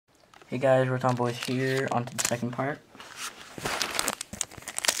Hey guys, Rotom Boys here, on to the second part.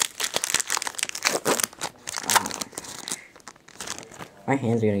 My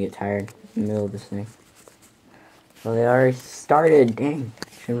hands are gonna get tired in the middle of this thing. Well, they already started, dang.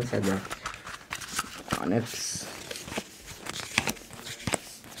 Shouldn't have said that. Onyx.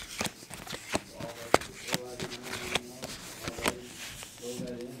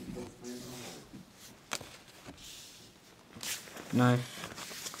 Nice.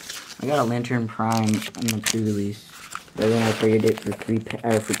 I got a Lantern Prime on the pre-release. But then I traded it for 2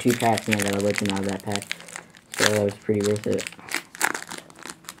 packs, and I got a Legend out of that pack. So that was pretty worth it.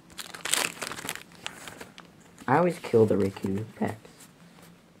 I always kill the Riku packs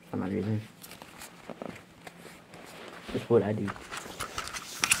for some odd reason. That's what I do.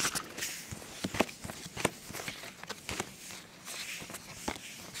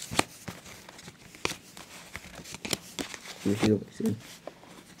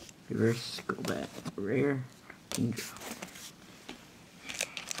 Reverse, go back, rare, danger.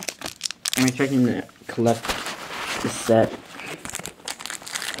 I'm expecting to collect the set,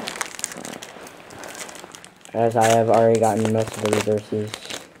 as I have already gotten most of the reverses.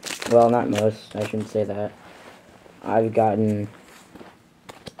 Well, not most, I shouldn't say that. I've gotten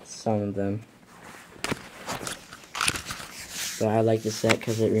some of them. But I like the set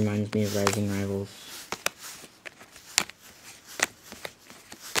because it reminds me of Rising Rivals.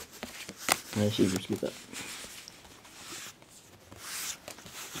 Let's see if we scoop up.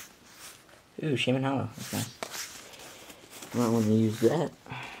 Ooh, Shaman Hollow. That's nice. I might want to use that.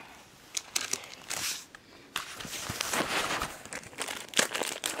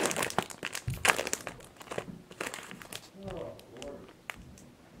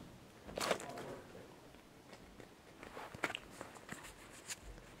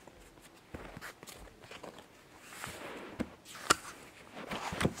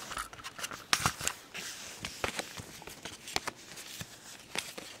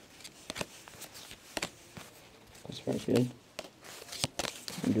 That's very good.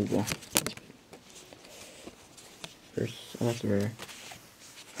 Google. First, oh, that's rare.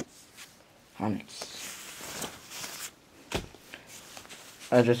 Onyx.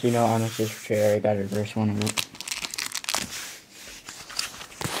 Just so you know, Onyx is rare. I got a reverse one of it.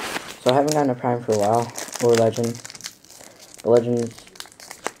 So I haven't gotten a Prime for a while, or Legend. The Legends,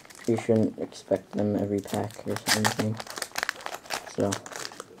 you shouldn't expect them every pack or something. So.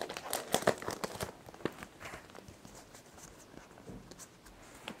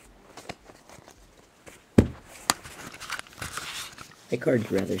 My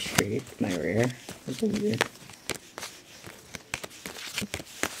card's rather straight, my rare. That's weird.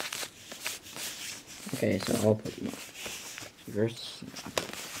 Okay, so I'll put them up. Reverse,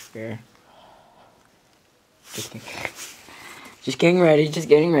 rare. Just getting ready, guys. Just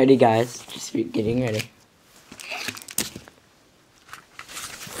getting ready.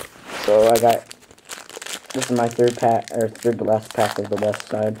 So I got, this is my third pack, or third to last pack of the left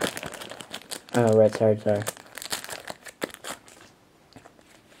side. Oh, right side, sorry.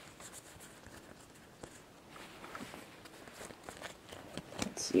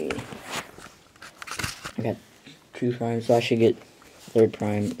 Let's see. I got 2 primes, so I should get 3rd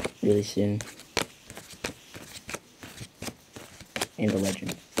prime really soon. And a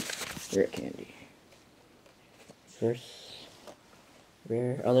Legend. Rare candy. First,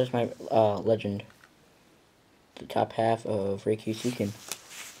 rare. Oh, there's my Legend. The top half of Riku Sukin.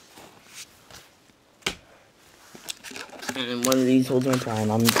 And one of these holds my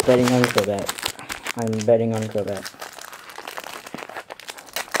prime. I'm betting on Crobat. I'm betting on Crobat.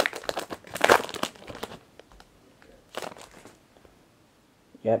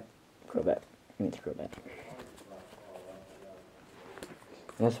 Yep, Crobat. It's Crobat.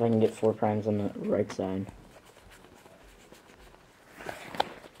 Unless I can get 4 primes on the right side.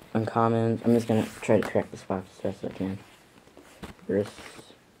 Uncommon. I'm just gonna try to crack this box as fast as I can. First,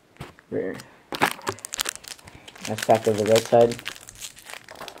 rare. Last pack of the right side.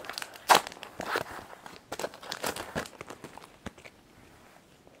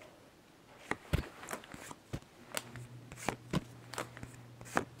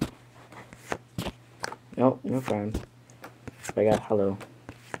 Nope, no prime. I got hello.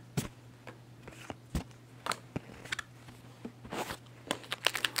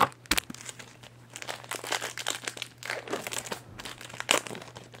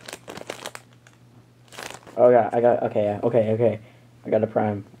 Oh yeah, I got, okay, okay. I got a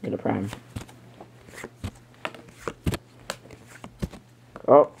prime,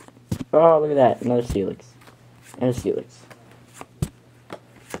 Oh, look at that, another Steelix. And a Steelix.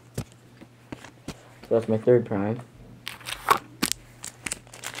 So that's my 3rd prime.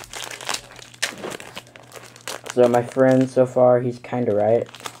 So my friend, so far, he's kind of right.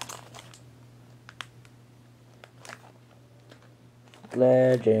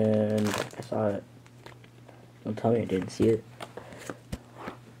 Legend. I saw it. Don't tell me I didn't see it.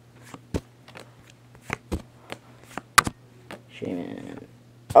 Shaman.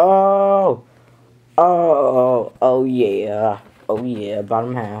 Oh! Oh! Oh yeah. Oh yeah.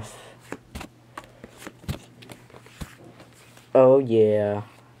 Bottom half. Oh yeah.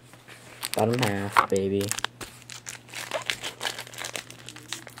 Bottom half, baby.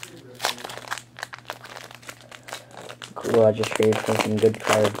 Cool, I just traded for some good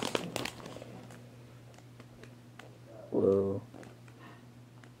cards. Whoa.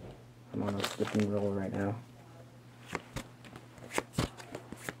 I'm on a flipping roll right now.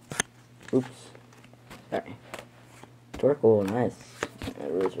 Oops. Sorry. Torkoal, nice.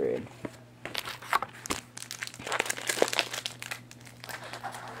 Rose Raid.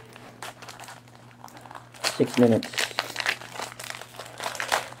 Six minutes.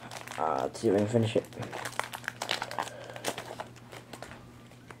 Let's see if I can finish it.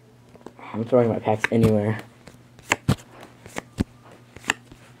 I'm throwing my packs anywhere.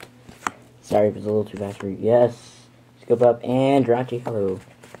 Sorry if it's a little too fast for you. Yes. Scope up and Drachi. Hello.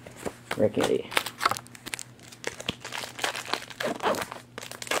 Rickety.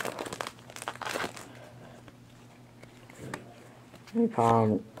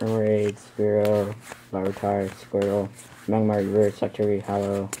 Palm, Raid, Spearow, Larvitar, Squirtle, Magmar Reverse, Sectary,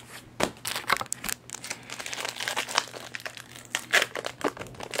 Hollow.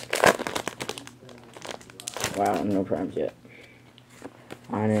 Wow, no primes yet.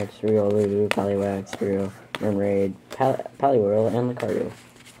 Onyx, Riolu, Poliwag, Spearow, Mermaid, Poliwhirl, and Lucario.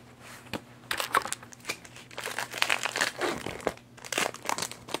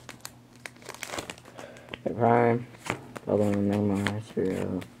 Prime, Golden, Magmar,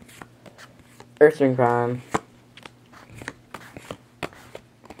 Spearow, Earthring Prime.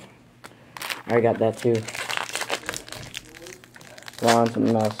 I already got that too. Go on,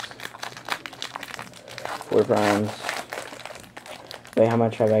 something else. 4 primes. Wait, how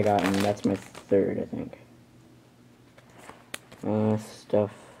much have I gotten? That's my third, I think.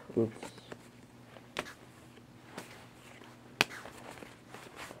 Stuff. Oops.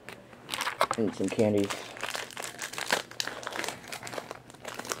 And some candies.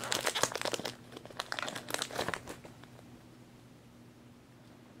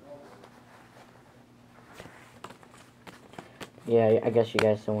 Yeah, I guess you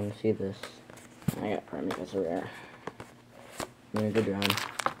guys don't want to see this. I got primes, that's a rare. I'm in a good round.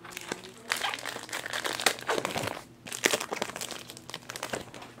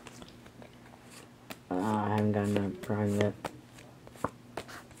 I haven't gotten a prime yet.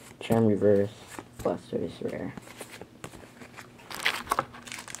 Charm Reverse, Blastoise rare.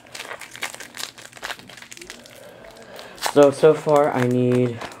 So far I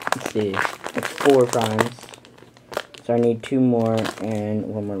need, let's see, it's 4 primes. So I need 2 more and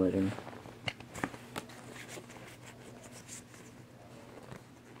 1 more legend.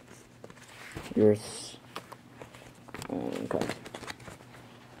 Yours. Okay.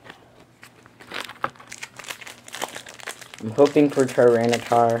 I'm hoping for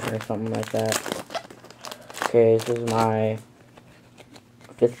Tyranitar or something like that. Okay, this is my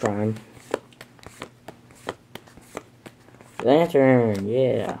 5th prime. Lantern,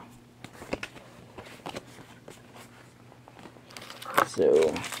 yeah.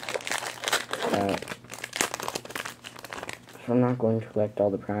 So I'm not going to collect all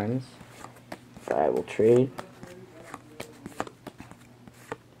the primes. I will trade.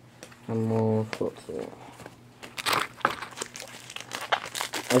 And we'll flip through.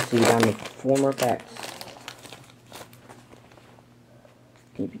 Let's see, down to 4 more packs.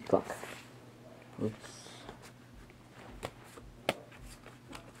 pt clock. Oops.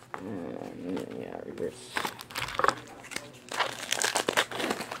 And yeah, reverse.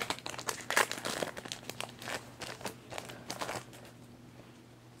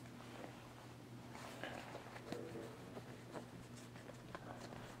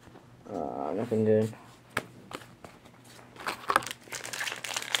 Nothing good.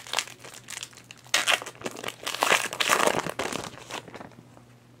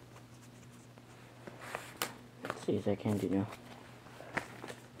 Let's see if I can do now.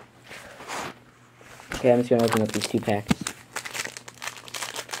 Okay, I'm just gonna open up these 2 packs.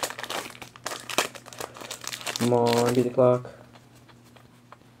 Come on, do the clock.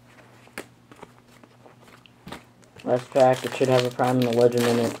 Last pack, it should have a prime and a legend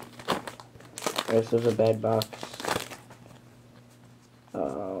in it. This is a bad box.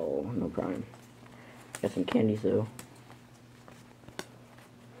 Oh, no prime. Got some candies though.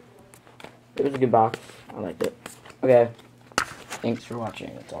 It was a good box. I liked it. Okay. Thanks for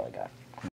watching. That's all I got.